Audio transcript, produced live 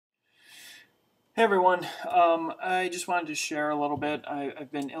Hey everyone, I just wanted to share a little bit. I've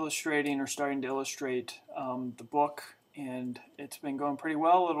been illustrating or starting to illustrate the book, and it's been going pretty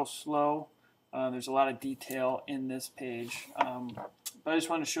well, a little slow. There's a lot of detail in this page, but I just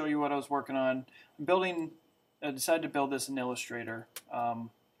wanted to show you what I was working on. I decided to build this in Illustrator. I'll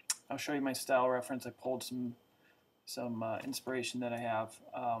show you my style reference. I pulled some inspiration that I have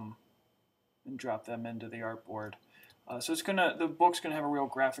and dropped them into the artboard. So the book's gonna have a real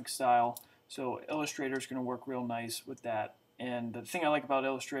graphic style. So Illustrator is going to work real nice with that. And the thing I like about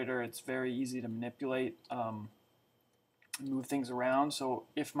Illustrator, it's very easy to manipulate, move things around. So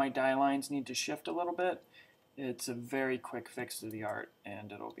if my die lines need to shift a little bit, it's a very quick fix to the art,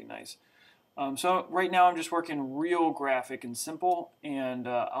 and it'll be nice. So right now I'm just working real graphic and simple, and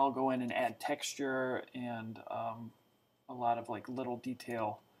I'll go in and add texture and a lot of like little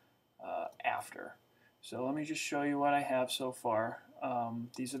detail after. So let me just show you what I have so far.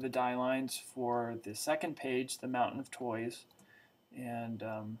 These are the die lines for the second page, the Mountain of Toys. And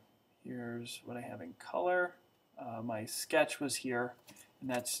here's what I have in color. My sketch was here, and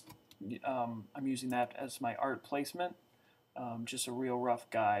that's I'm using that as my art placement, just a real rough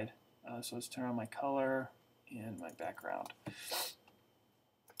guide. So let's turn on my color and my background.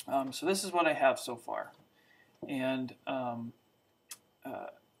 So this is what I have so far. And I'll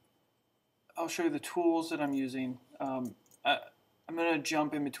show you the tools that I'm using. I'm going to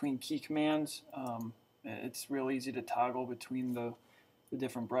jump in between key commands. It's real easy to toggle between the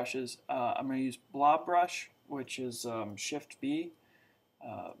different brushes. I'm going to use blob brush, which is Shift B,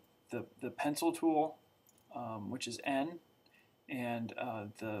 the pencil tool, which is N, and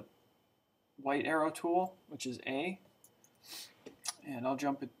the white arrow tool, which is A. And I'll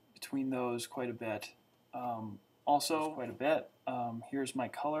jump between those quite a bit. Here's my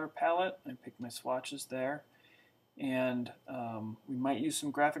color palette. I picked my swatches there. And we might use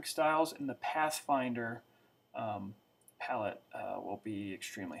some graphic styles, and the Pathfinder palette will be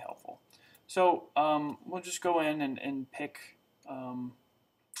extremely helpful. So we'll just go in and pick the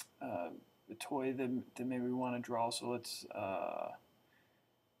toy that maybe we want to draw. So let's,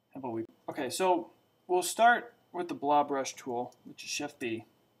 okay, so we'll start with the blob brush tool, which is Shift B.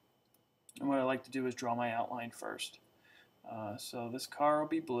 And what I like to do is draw my outline first. So this car will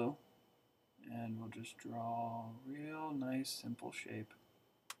be blue, and we'll just draw a real nice simple shape.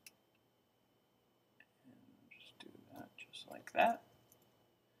 And just do that just like that.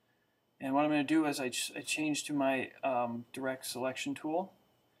 And what I'm going to do is I change to my direct selection tool,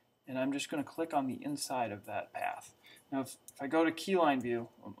 and I'm just going to click on the inside of that path. Now if I go to keyline view,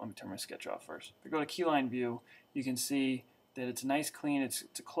 let me turn my sketch off first. If I go to keyline view, you can see that it's nice, clean, it's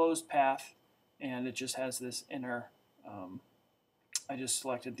a closed path, and it just has this inner, I just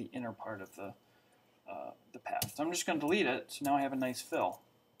selected the inner part of the path. So I'm just going to delete it, so now I have a nice fill.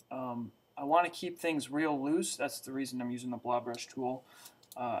 I want to keep things real loose. That's the reason I'm using the blob brush tool.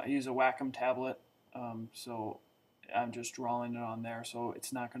 I use a Wacom tablet, so I'm just drawing it on there, so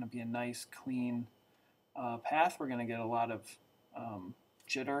it's not going to be a nice, clean path. We're going to get a lot of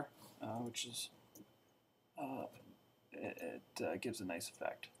jitter, which is it gives a nice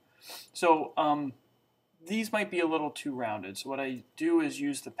effect. So these might be a little too rounded. So what I do is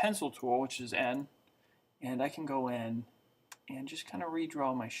use the pencil tool, which is N, and I can go in and just kind of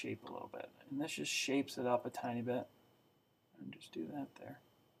redraw my shape a little bit. And this just shapes it up a tiny bit. And just do that there.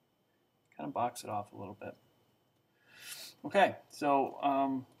 Kind of box it off a little bit. Okay,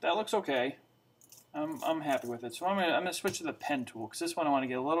 so that looks okay. I'm happy with it. So I'm gonna switch to the pen tool, because this one I want to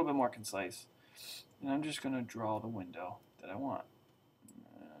get a little bit more concise. And I'm just going to draw the window that I want.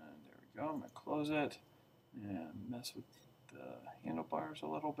 And there we go. I'm going to close it and mess with the handlebars a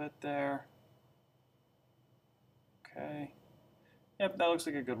little bit there. Okay. Yep, that looks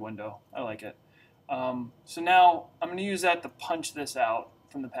like a good window. I like it. So now I'm going to use that to punch this out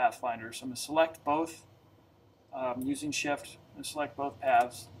from the Pathfinder. So I'm going to select both using Shift. I'm going to select both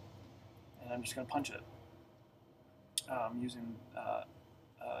paths, and I'm just going to punch it using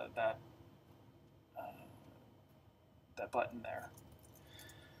that button there.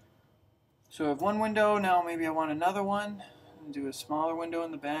 So I have one window. Now maybe I want another one. And do a smaller window in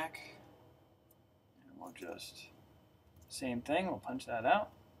the back. And we'll just, same thing, we'll punch that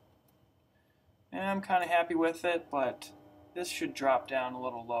out. And I'm kind of happy with it, but this should drop down a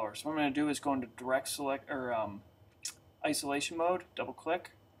little lower. So what I'm going to do is go into direct select or isolation mode, double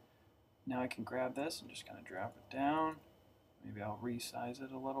click. Now I can grab this and just kind of drop it down. Maybe I'll resize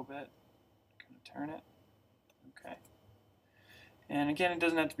it a little bit, kind of turn it. Okay. And again, it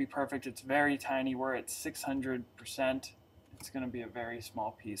doesn't have to be perfect. It's very tiny. We're at 600%. It's going to be a very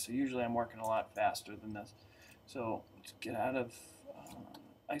small piece. So usually I'm working a lot faster than this. So let's get out of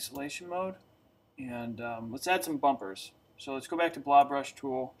isolation mode. And let's add some bumpers. So let's go back to blob brush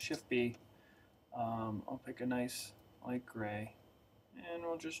tool, Shift B. I'll pick a nice light gray, and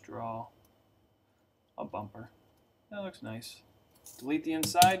we'll just draw a bumper. That looks nice. Delete the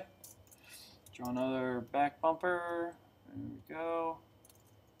inside. Draw another back bumper. There we go.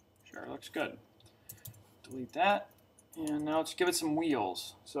 Sure, looks good. Delete that. And now let's give it some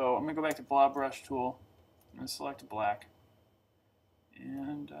wheels. So I'm going to go back to blob brush tool. I'm going to select black.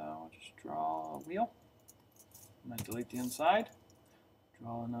 And we'll just draw a wheel. I'm going to delete the inside.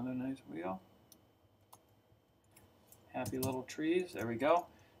 Draw another nice wheel. Happy little trees. There we go.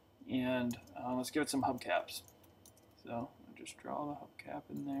 And let's give it some hubcaps. So I'll just draw the hubcap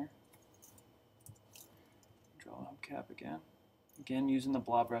in there. Draw the hubcap again. Again, using the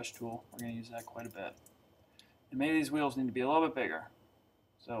blob brush tool. We're going to use that quite a bit. And maybe these wheels need to be a little bit bigger.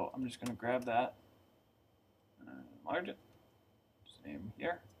 So I'm just going to grab that and enlarge it. Same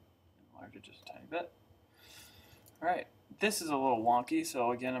here. Enlarge it just a tiny bit. Alright, this is a little wonky,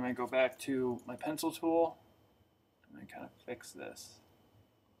 so again I'm going to go back to my pencil tool and kind of fix this.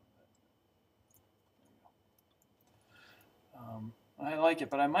 I like it,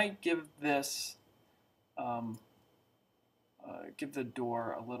 but I might give this, give the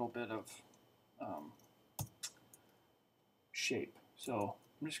door a little bit of shape. So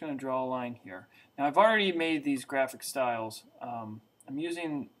I'm just going to draw a line here. Now I've already made these graphic styles. I'm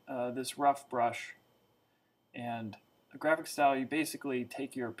using this rough brush, and a graphic style, you basically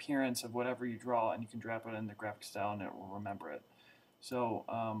take your appearance of whatever you draw and you can drop it in the graphic style and it will remember it. So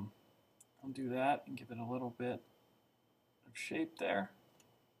I'll do that and give it a little bit of shape there.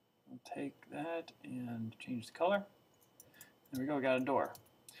 I'll take that and change the color. There we go, we got a door.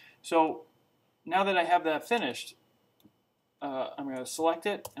 So now that I have that finished, I'm going to select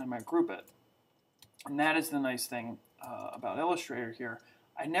it and I'm going to group it. And that is the nice thing about Illustrator here.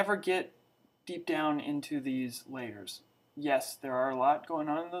 I never get deep down into these layers. Yes, there are a lot going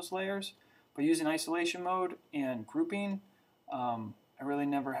on in those layers, but using isolation mode and grouping, I really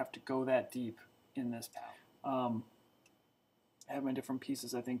never have to go that deep in this palette. I have my different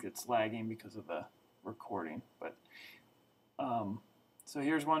pieces. I think it's lagging because of the recording, but so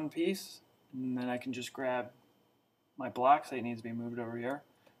here's one piece, and then I can just grab my block, say it needs to be moved over here,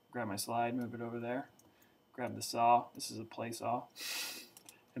 grab my slide, move it over there, grab the saw, this is a play saw,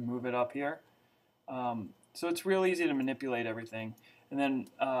 and move it up here. So it's real easy to manipulate everything. And then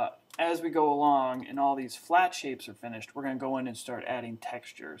as we go along and all these flat shapes are finished, we're going to go in and start adding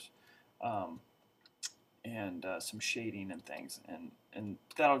textures and some shading and things. And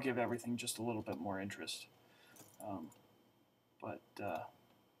that'll give everything just a little bit more interest. But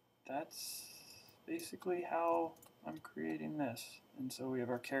that's basically how I'm creating this. And so we have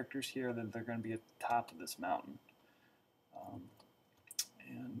our characters here that they're going to be at the top of this mountain.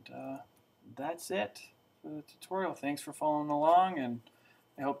 That's it for the tutorial. Thanks for following along, and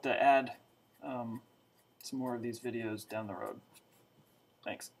I hope to add some more of these videos down the road.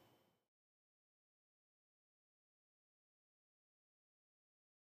 Thanks.